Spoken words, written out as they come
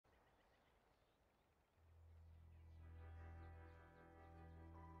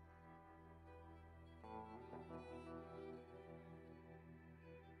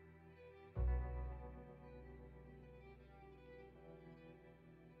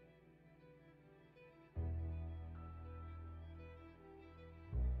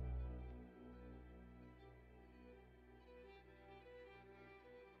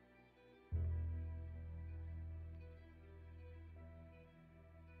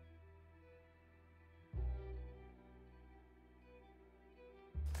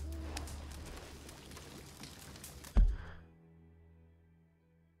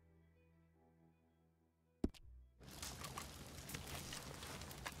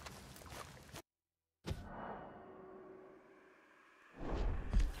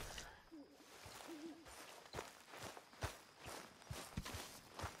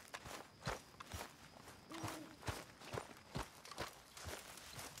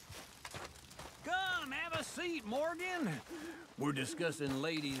seat, Morgan. We're discussing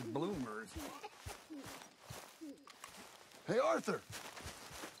ladies' bloomers. Hey, Arthur!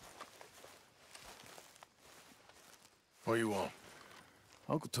 What do you want?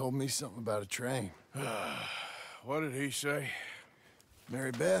 Uncle told me something about a train. What did he say?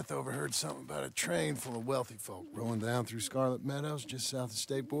 Mary Beth overheard something about a train full of wealthy folk rolling down through Scarlet Meadows just south of the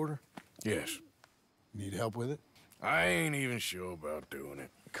state border. Yes. Need help with it? I ain't even sure about doing it.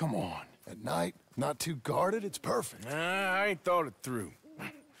 Come on. At night, not too guarded, it's perfect. Nah, I ain't thought it through.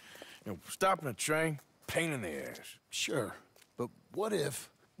 Stopping a train, pain in the ass. Sure, but what if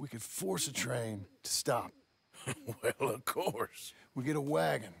we could force a train to stop? Well, of course. We get a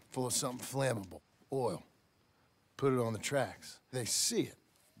wagon full of something flammable, oil. Put it on the tracks. They see it.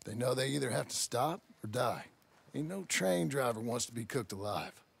 They know they either have to stop or die. Ain't no train driver wants to be cooked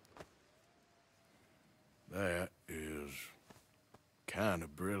alive. That is kind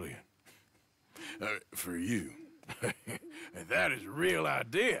of brilliant. For you. That is a real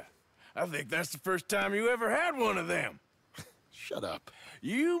idea. I think that's the first time you ever had one of them. Shut up.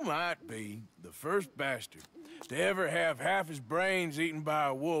 You might be the first bastard to ever have half his brains eaten by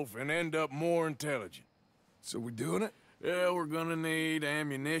a wolf and end up more intelligent. So we doing it? Yeah, we're gonna need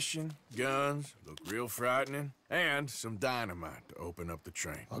ammunition, guns, look real frightening, and some dynamite to open up the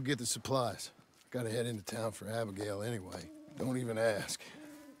train. I'll get the supplies. Gotta head into town for Abigail anyway. Don't even ask.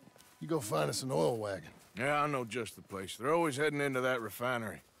 You go find us an oil wagon. Yeah, I know just the place. They're always heading into that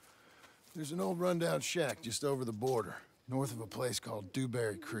refinery. There's an old rundown shack just over the border, north of a place called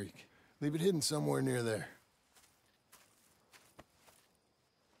Dewberry Creek. Leave it hidden somewhere near there.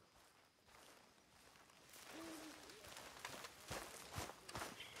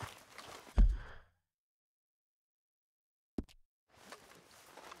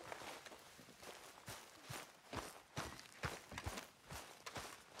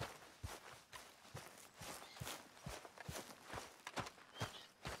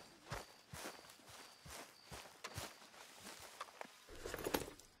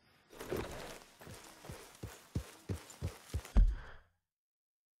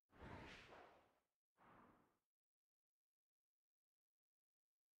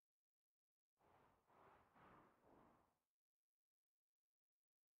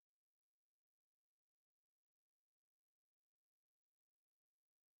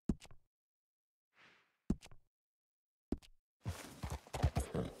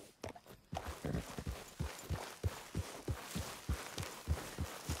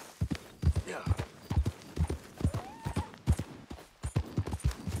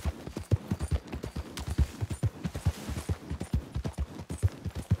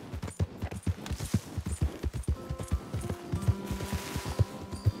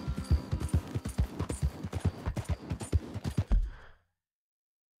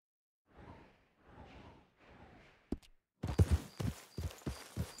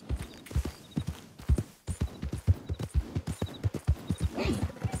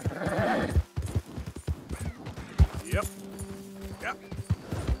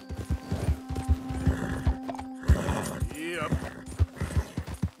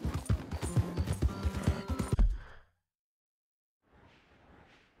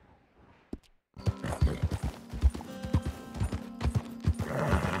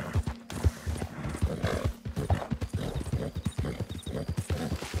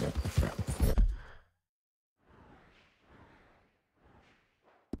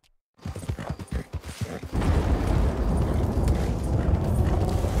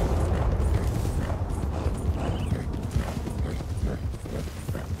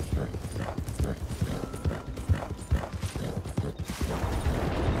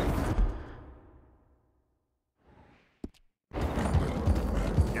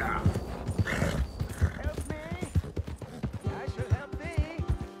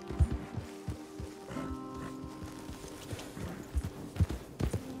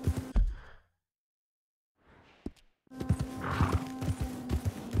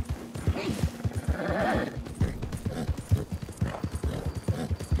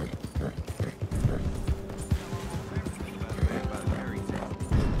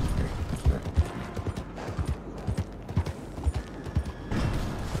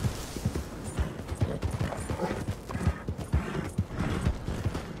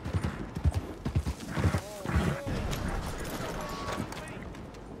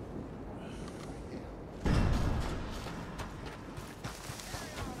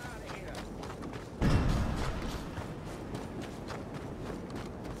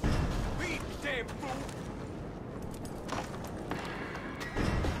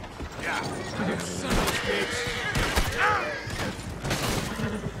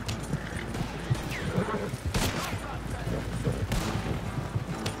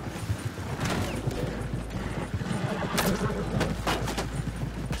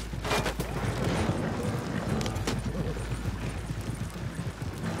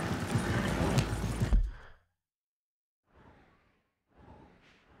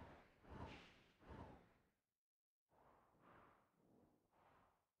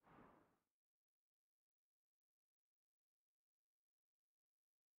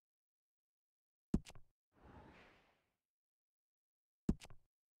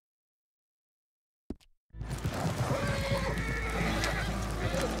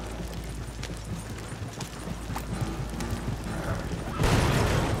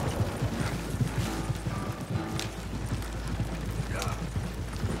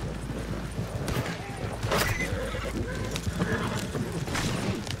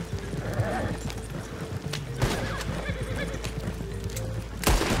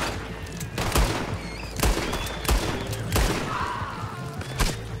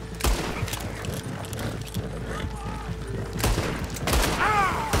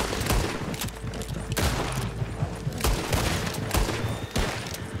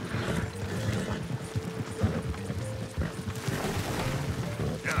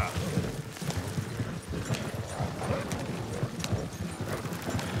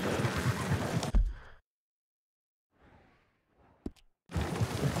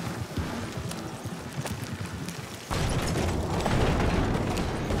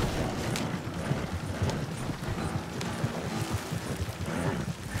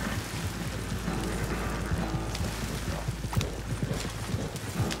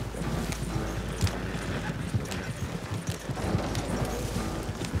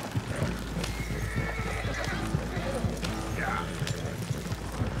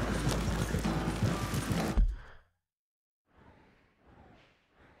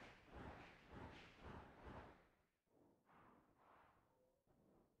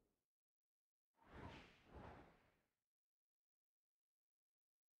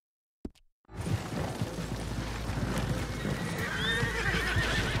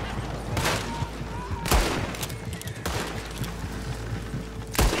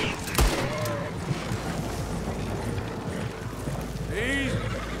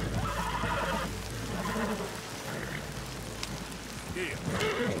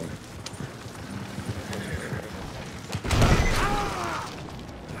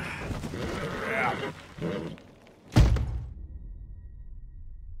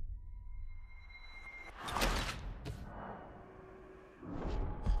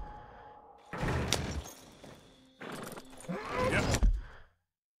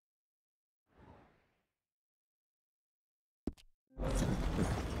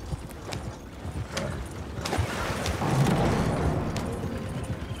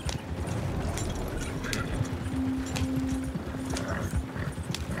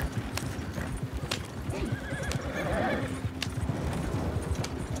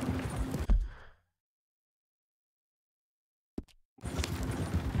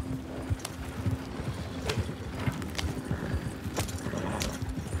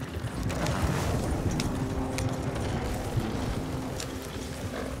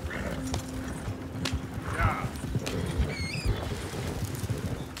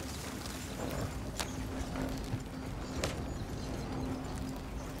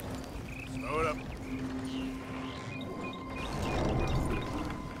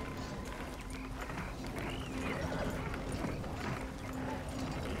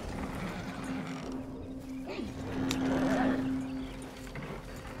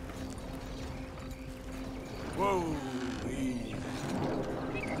 Whoa, easy.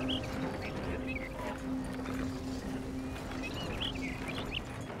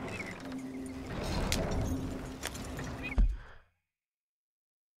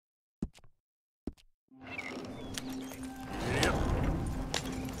 Yep.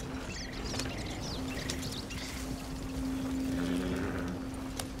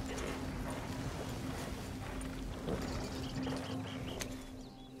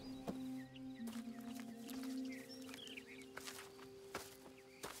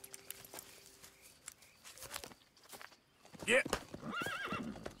 Yeah.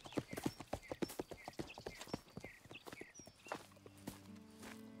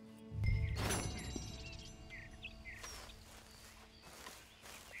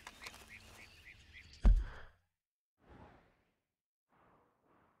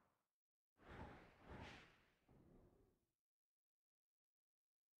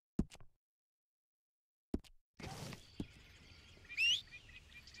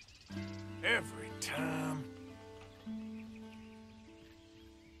 Every time.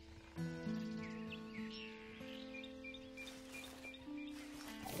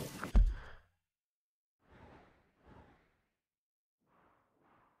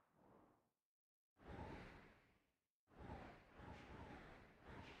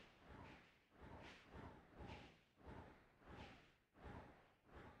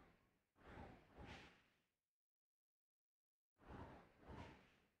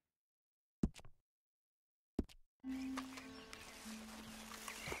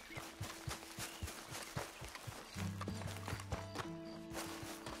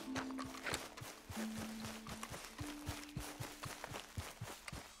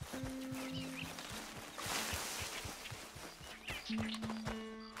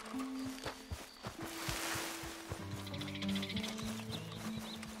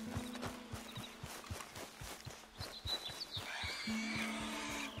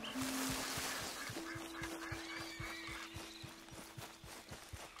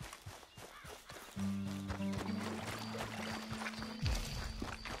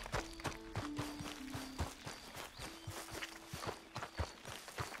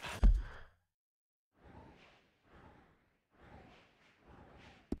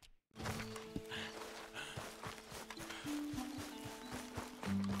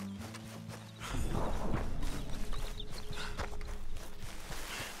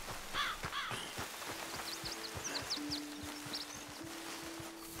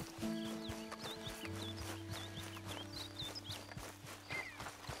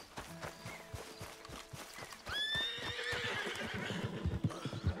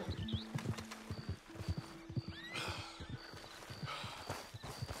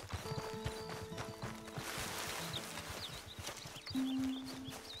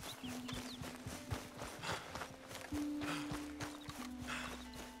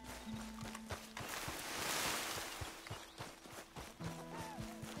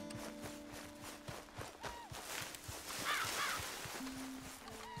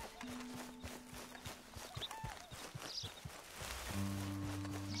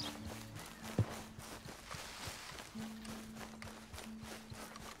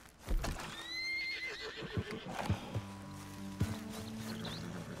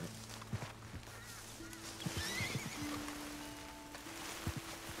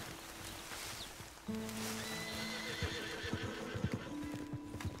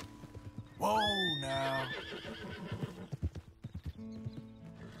 Whoa, now.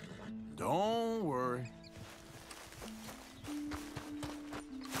 Don't worry.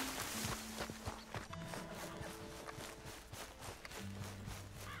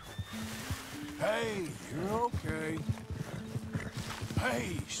 Hey, you're okay.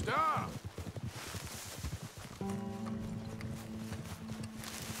 Hey, stop!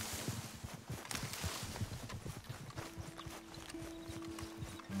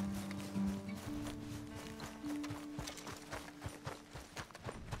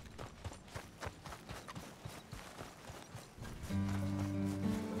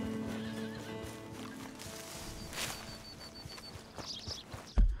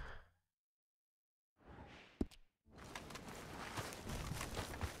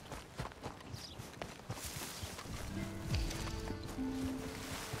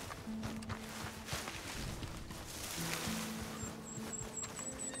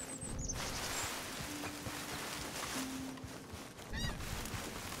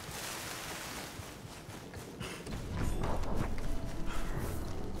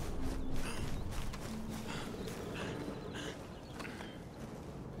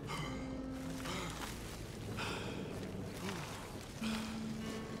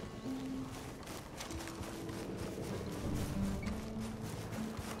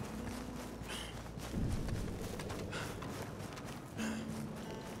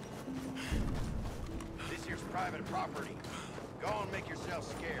 Private property. Go and make yourself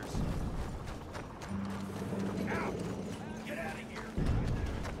scarce. Out! Get out of here!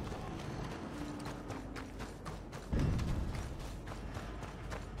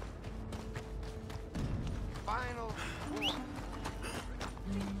 Final one.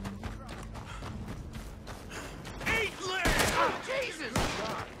 Eat legs! Oh, Jesus!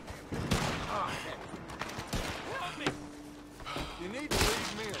 Oh, help me! You need to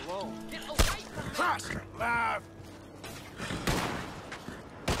leave me alone. Get away from me! Christ alive!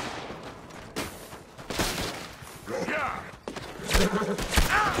 Yeah!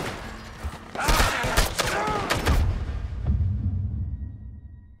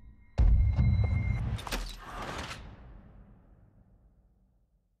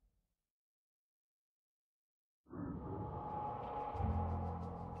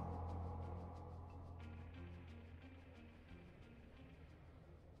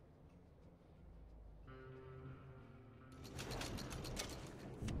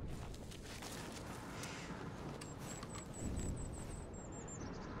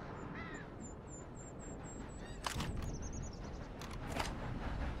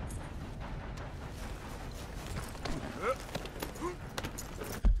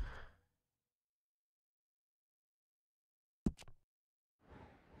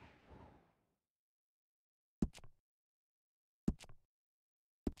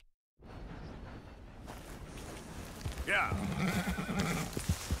 Yeah.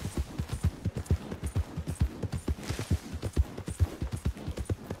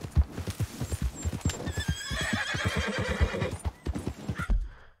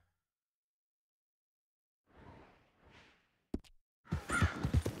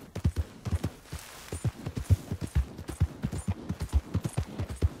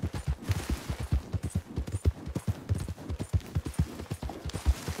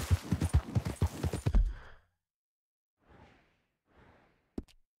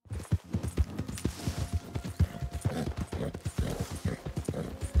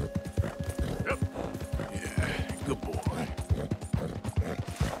 Good boy.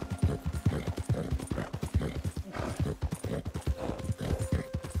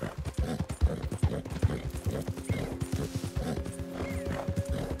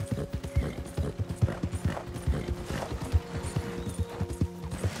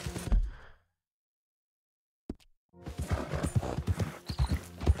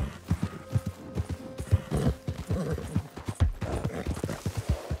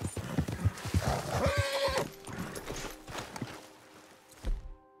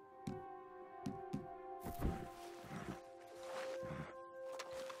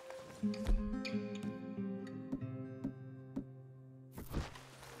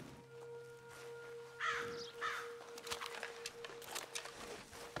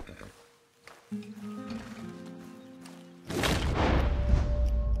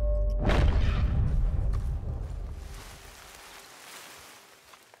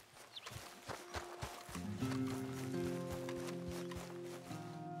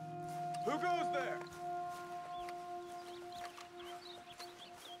 Who goes there?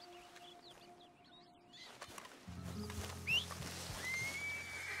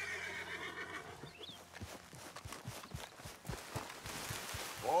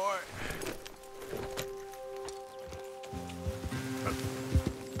 Boy,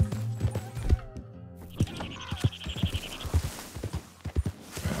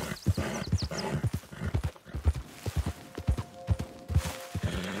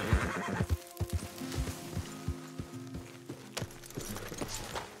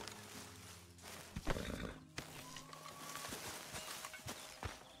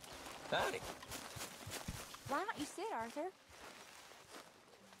 money. Why don't you sit, Arthur?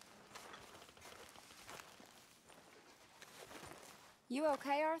 You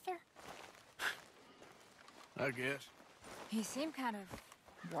okay, Arthur? I guess. You seem kind of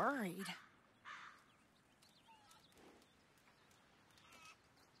worried.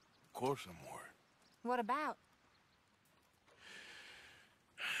 Of course I'm worried. What about?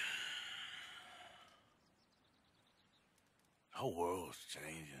 The whole world's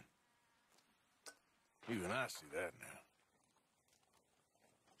changing. Even I see that now.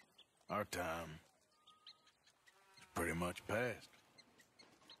 Our time is pretty much past.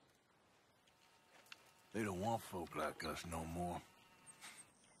 They don't want folk like us no more.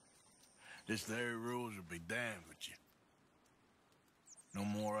 This very rules will be damned with you. No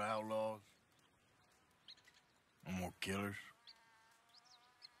more outlaws. No more killers.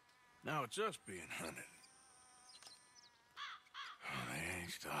 Now it's us being hunted. Oh, they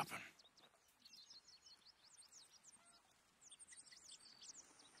ain't stopping.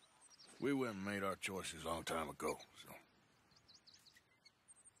 We went and made our choices a long time ago, so...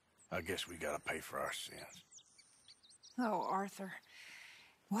 I guess we gotta pay for our sins. Oh, Arthur.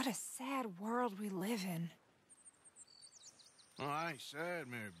 What a sad world we live in. Oh, I ain't sad,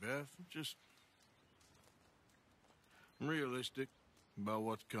 Mary Beth. I'm realistic about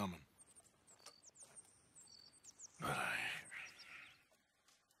what's coming. But I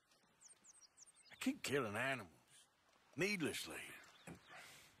keep killing animals needlessly. And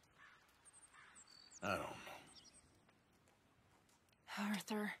I don't know.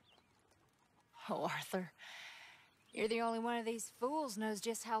 Arthur. Oh, Arthur. You're the only one of these fools knows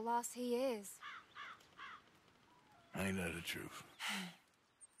just how lost he is. Ain't that the truth?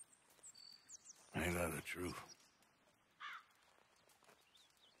 Ain't that the truth?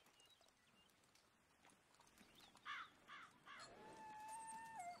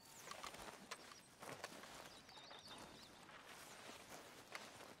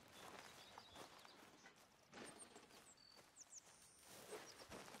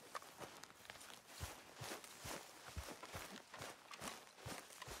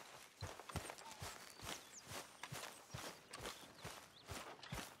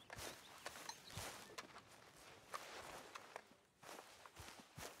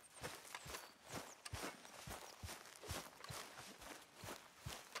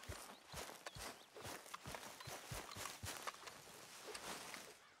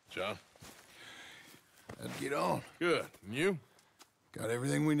 John? Let's get on. Good. And you? Got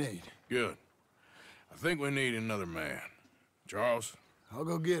everything we need. Good. I think we need another man. Charles? I'll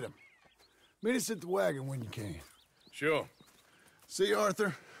go get him. Meet us at the wagon when you can. Sure. See,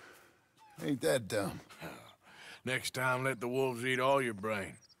 Arthur? Ain't that dumb. Next time, let the wolves eat all your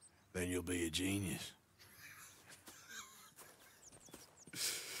brain. Then you'll be a genius.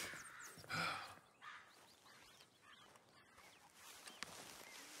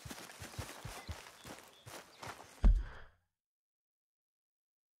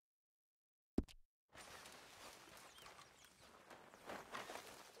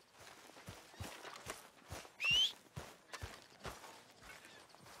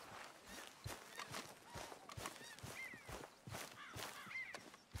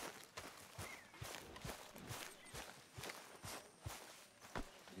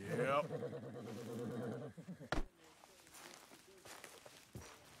 Yep.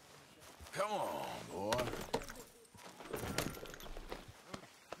 Come on, boy.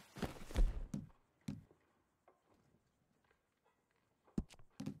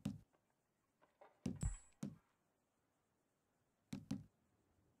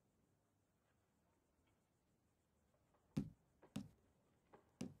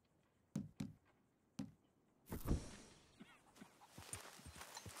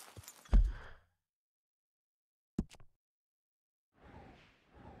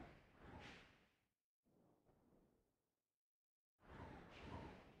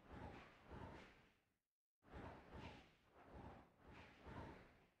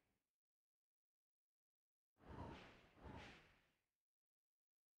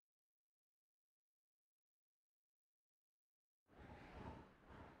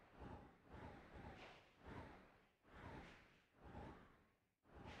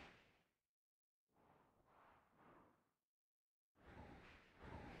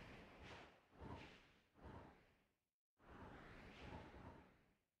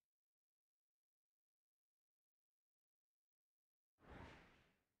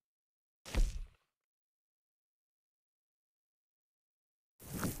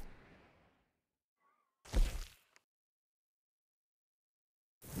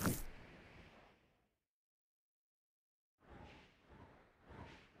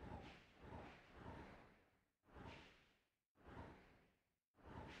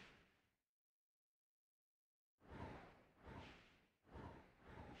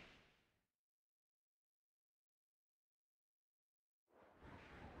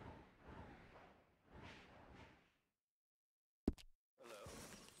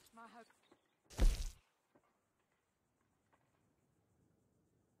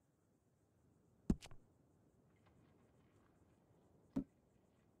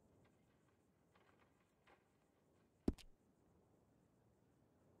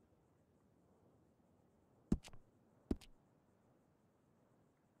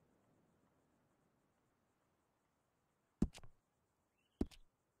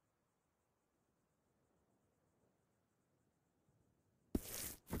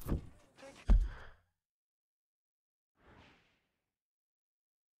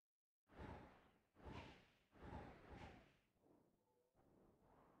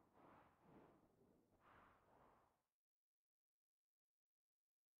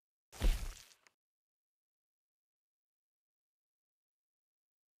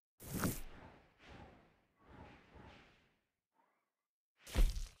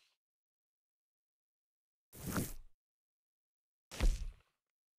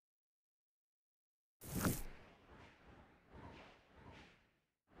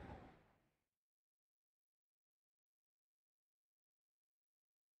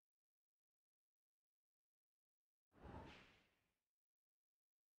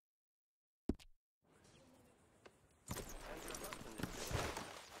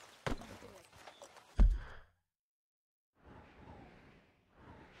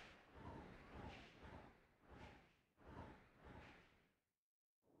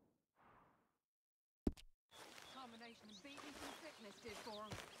 Dennis did for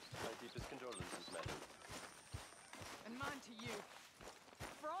him. My deepest condolences, madam. And mine to you.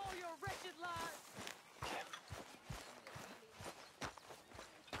 For all your wretched lives.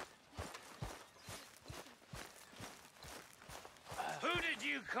 Who did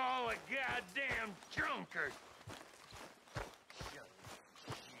you call a goddamn drunkard?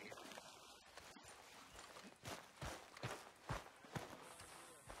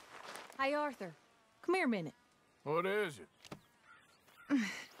 Hey, Arthur. Come here a minute. What is it?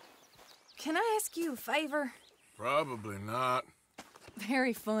 Can I ask you a favor? Probably not.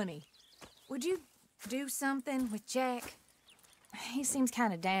 Very funny. Would you do something with Jack? He seems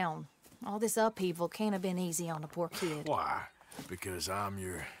kind of down. All this upheaval can't have been easy on the poor kid. Why? Because I'm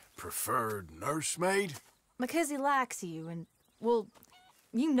your preferred nursemaid? Because he likes you and, well,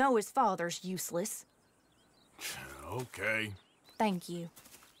 you know his father's useless. Okay. Thank you.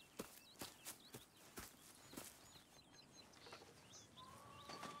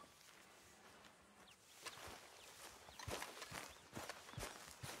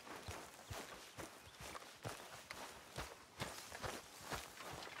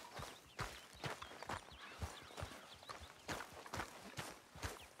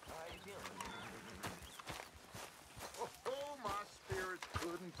 Oh, my spirits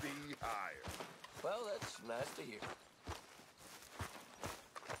couldn't be higher. Well, that's nice to hear.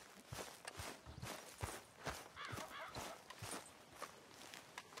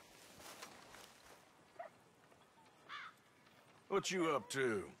 What you up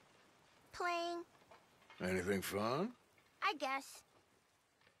to? Playing, Anything fun? I guess.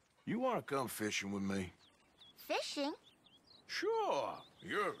 You want to come fishing with me? Fishing? Sure.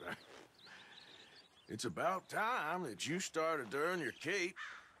 You're... It's about time that you started to earn your keep.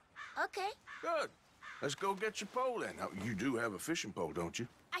 Okay, Good. Let's go get your pole in. Now, you do have a fishing pole, don't you?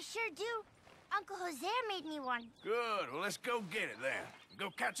 I sure do. Uncle Jose made me one. Good. Well, let's go get it then. Go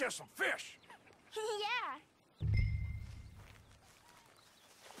catch us some fish. Yeah.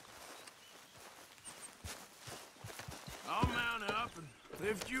 I'll mount up and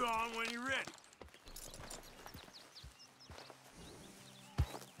lift you on when you're ready.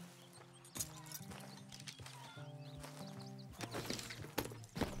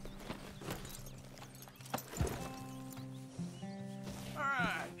 All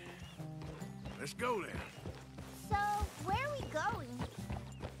right. Let's go then. So, where are we going?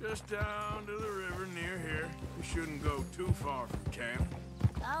 Just down to the river near here. You shouldn't go too far from camp.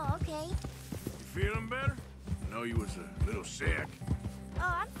 Oh, okay. You feeling better? I know you was a little sick.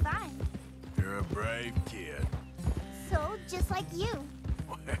 Oh, I'm fine. You're a brave kid. So, just like you.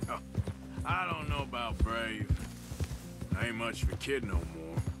 Well, I don't know about brave. I ain't much of a kid no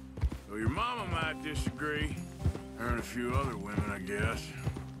more. Though your mama might disagree. Her and a few other women, I guess.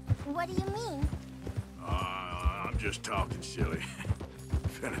 What do you mean? I'm just talking silly.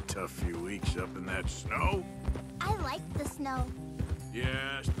 Been a tough few weeks up in that snow. I like the snow.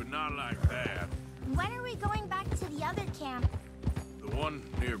 Yes, but not like that. When are we going back to the other camp? The one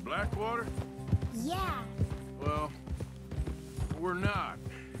near Blackwater? Yeah. Well, we're not.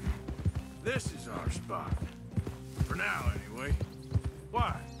 This is our spot. For now, anyway.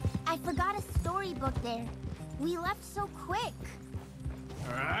 Why? I forgot a storybook there. We left so quick.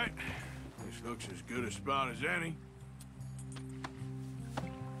 All right. This looks as good a spot as any.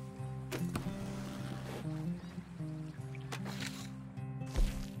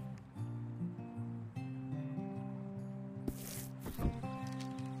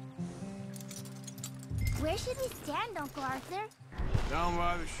 Where should we stand, Uncle Arthur? Down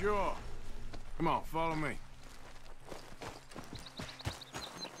by the shore. Come on, follow me.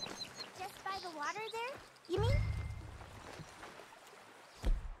 Just by the water there? You mean?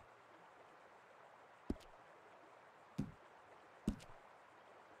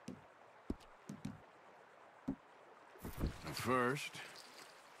 Now first,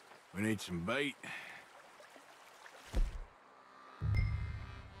 we need some bait.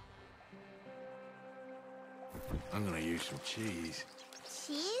 I'm gonna use some cheese.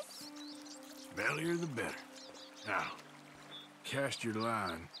 Cheese? Bellier the better. Now, cast your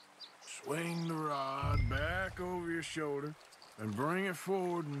line. Swing the rod back over your shoulder and bring it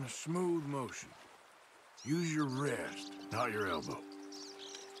forward in a smooth motion. Use your wrist, not your elbow.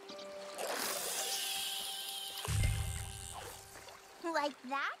 Like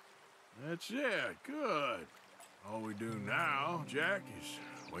that? That's it. Good. All we do now, Jack, is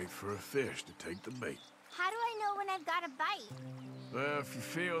wait for a fish to take the bait. How do I know when I've got a bite? Well, if you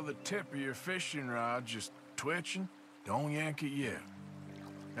feel the tip of your fishing rod just twitching, don't yank it yet.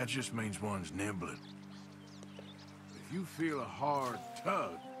 That just means one's nibbling. If you feel a hard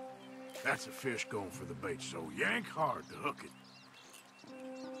tug, that's a fish going for the bait, so yank hard to hook it.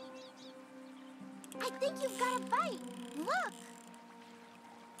 think you've got a bite. Look.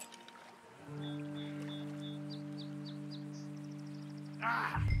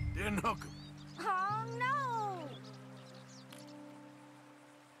 Ah, didn't hook him. Oh, no.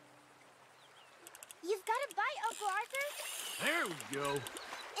 You've got a bite, Uncle Arthur. There we go.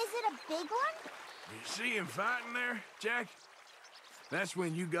 Is it a big one? You see him fighting there, Jack? That's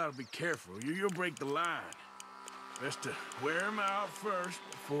when you gotta be careful. You'll break the line. Best to wear him out first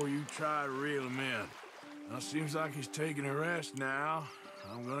before you try to reel him in. Now, seems like he's taking a rest now.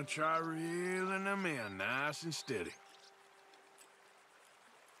 I'm gonna try reeling him in nice and steady.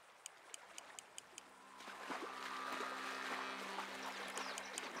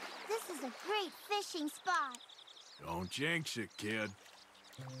 This is a great fishing spot. Don't jinx it, kid.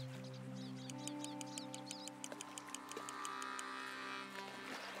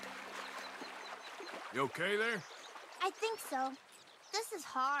 You okay there? I think so. This is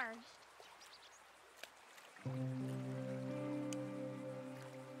hard.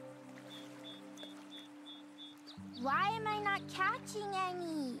 Why am I not catching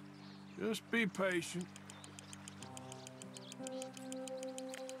any? Just be patient.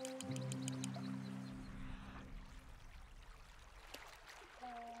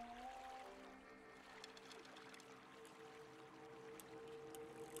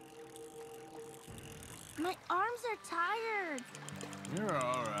 My arms are tired. You're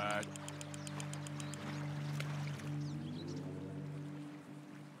all right.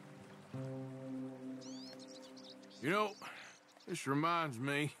 You know, this reminds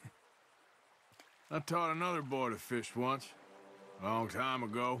me. I taught another boy to fish once, a long time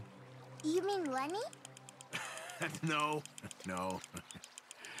ago. You mean Lenny? No. No,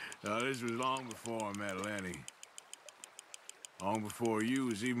 this was long before I met Lenny. Long before you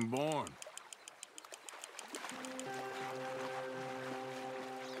was even born.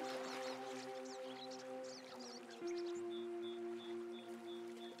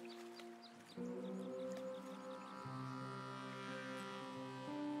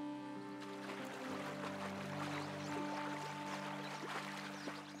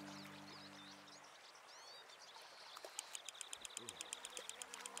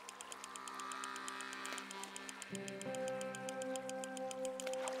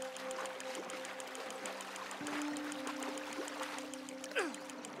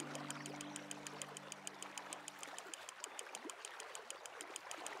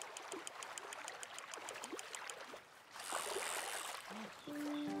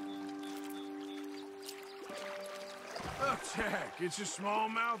 Oh, Jack, it's a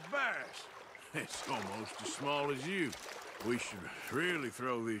smallmouth bass. It's almost as small as you. We should really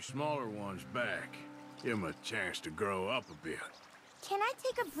throw these smaller ones back. Give them a chance to grow up a bit. Can I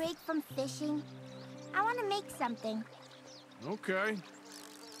take a break from fishing? I want to make something. Okay.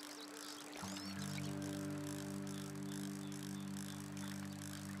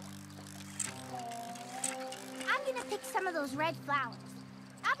 I'm gonna pick some of those red flowers.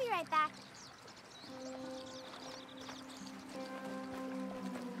 I'll be right back.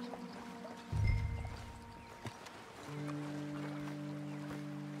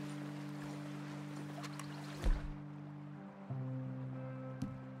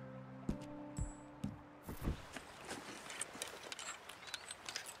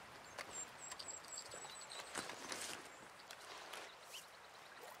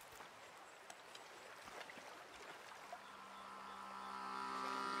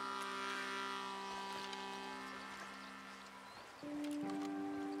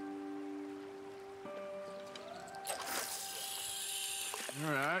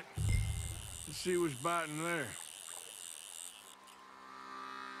 All right. Let's see what's biting there.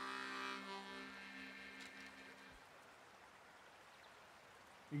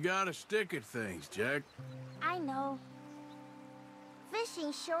 You gotta stick at things, Jack. I know.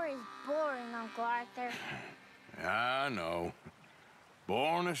 Fishing sure is boring, Uncle Arthur. I know.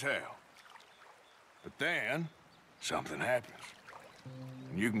 Boring as hell. But then, something happens.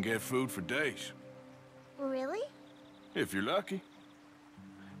 And you can get food for days. Really? If you're lucky.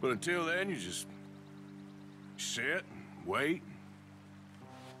 But until then, you just sit and wait.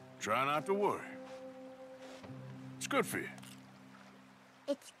 Try not to worry. It's good for you,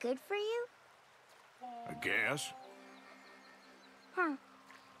 It's good for you? I guess. Huh.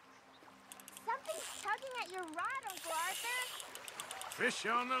 Something's tugging at your rod, Uncle Arthur. Fish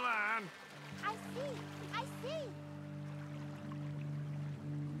on the line. I see. I see.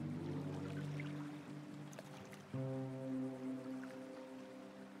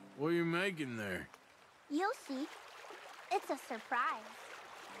 What are you making there? You'll see. It's a surprise.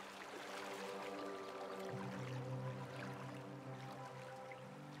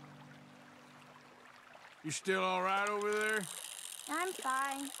 You still all right over there? I'm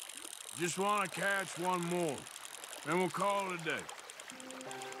fine. Just want to catch one more. Then we'll call it a day.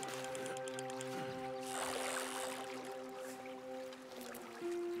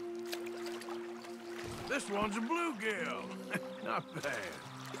 This one's a bluegill. Not bad.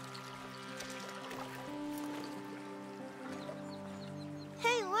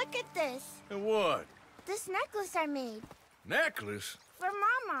 Hey, look at this. And what? This necklace I made. Necklace? For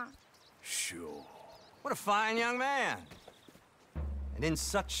Mama. Sure. What a fine young man. And in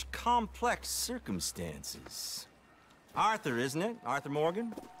such complex circumstances. Arthur, isn't it? Arthur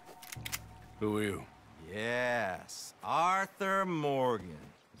Morgan? Who are you? Yes, Arthur Morgan.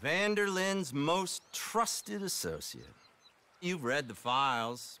 Vanderlyn's most trusted associate. You've read the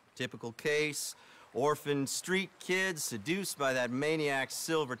files. Typical case. Orphaned street kid seduced by that maniac's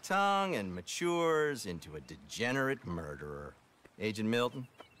silver tongue and matures into a degenerate murderer. Agent Milton?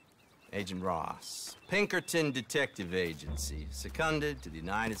 Agent Ross. Pinkerton Detective Agency, seconded to the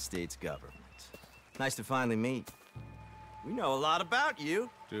United States government. Nice to finally meet. We know a lot about you.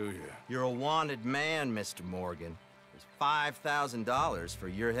 Do you? You're a wanted man, Mr. Morgan. There's $5,000 for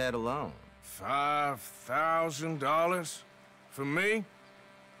your head alone. $5,000? For me?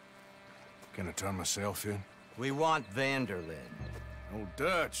 Can I turn myself in? We want Vanderlyn. Oh,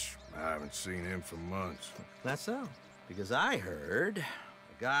 Dutch. I haven't seen him for months. That's so. Because I heard a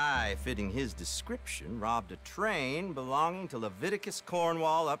guy fitting his description robbed a train belonging to Leviticus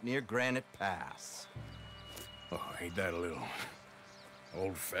Cornwall up near Granite Pass. Oh, ain't that a little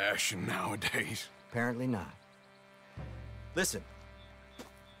old-fashioned nowadays? Apparently not. Listen.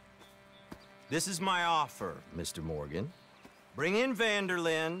 This is my offer, Mr. Morgan. Bring in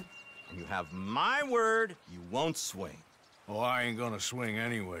Vanderlyn, and you have my word you won't swing. Oh, I ain't gonna swing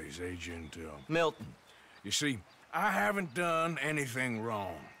anyways, Agent, Milton. You see, I haven't done anything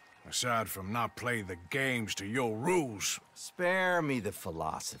wrong, aside from not playing the games to your rules. Spare me the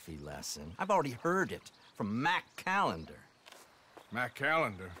philosophy lesson. I've already heard it from Mac Callender. Matt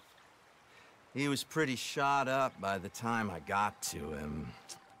Callender? He was pretty shot up by the time I got to him.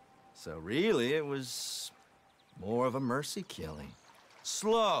 So really, it was more of a mercy killing.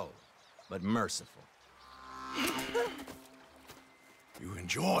 Slow, but merciful. You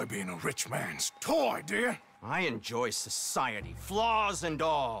enjoy being a rich man's toy, dear. I enjoy society, flaws and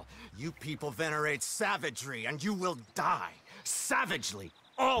all. You people venerate savagery, and you will die. Savagely,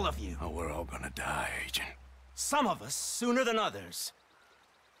 all of you. Oh, we're all gonna die, Agent. Some of us sooner than others.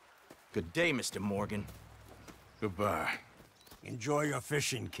 Good day, Mr. Morgan. Goodbye. Enjoy your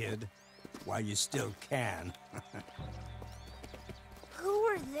fishing, kid, while you still can. Who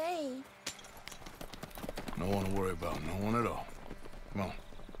are they? No one to worry about, no one at all. Come on,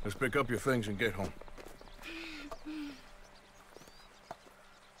 let's pick up your things and get home.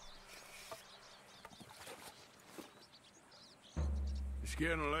 It's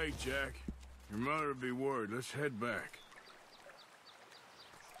getting late, Jack. Your mother'll be worried. Let's head back.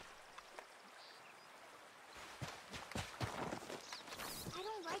 I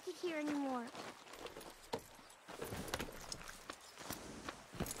don't like it here anymore.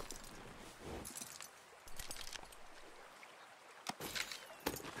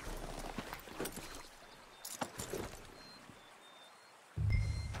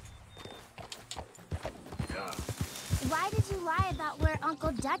 Why did you lie about where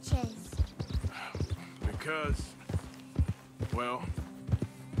Uncle Dutch is?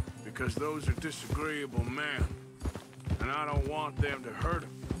 Because those are disagreeable men, and I don't want them to hurt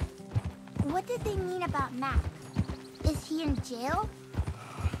him. What did they mean about Mac? Is he in jail?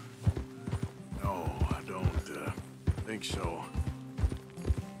 No, I don't think so.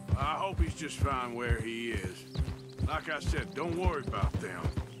 I hope he's just fine where he is. Like I said, don't worry about them.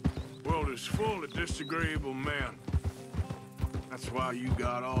 The world is full of disagreeable men. That's why you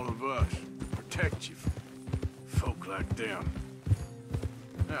got all of us. Protect you from folk like them.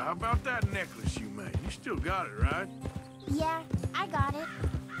 Now, how about that necklace you made? You still got it, right? Yeah, I got it.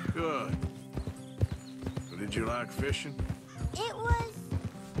 Good. So did you like fishing? It was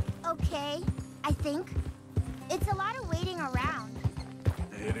okay, I think. It's a lot of waiting around.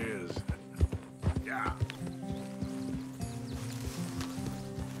 It is. Yeah.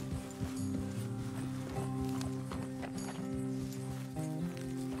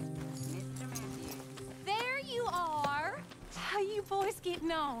 There you are. How you boys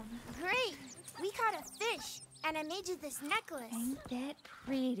getting on? Great. We caught a fish, and I made you this necklace. Ain't that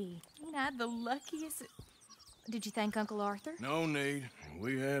pretty? Ain't I the luckiest? Did you thank Uncle Arthur? No need.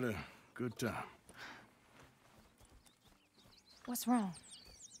 We had a good time. What's wrong?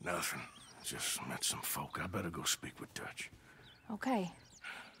 Nothing. Just met some folk. I better go speak with Dutch. Okay.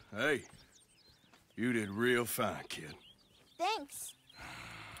 Hey, You did real fine, kid. Thanks.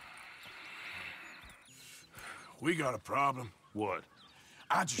 We got a problem. What?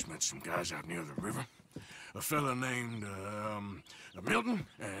 I just met some guys out near the river. A fella named, Milton,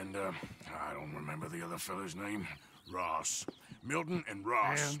 and, I don't remember the other fella's name. Ross. Milton and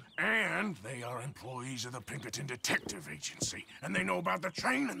Ross. And they are employees of the Pinkerton Detective Agency. And they know about the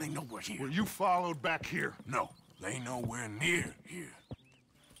train, and they know we're here. Were you followed back here? No, they know we're near here.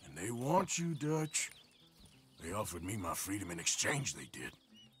 And they want you, Dutch. They offered me my freedom in exchange, they did.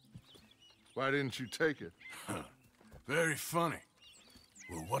 Why didn't you take it? Very funny.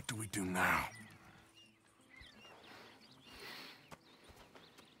 Well, what do we do now?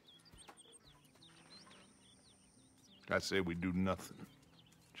 I say we do nothing.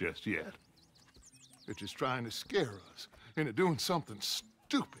 Just yet. They're just trying to scare us into doing something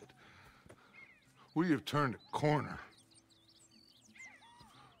stupid. We have turned a corner.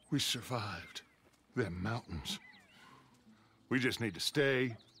 We survived them mountains. We just need to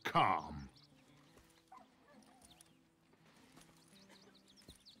stay calm.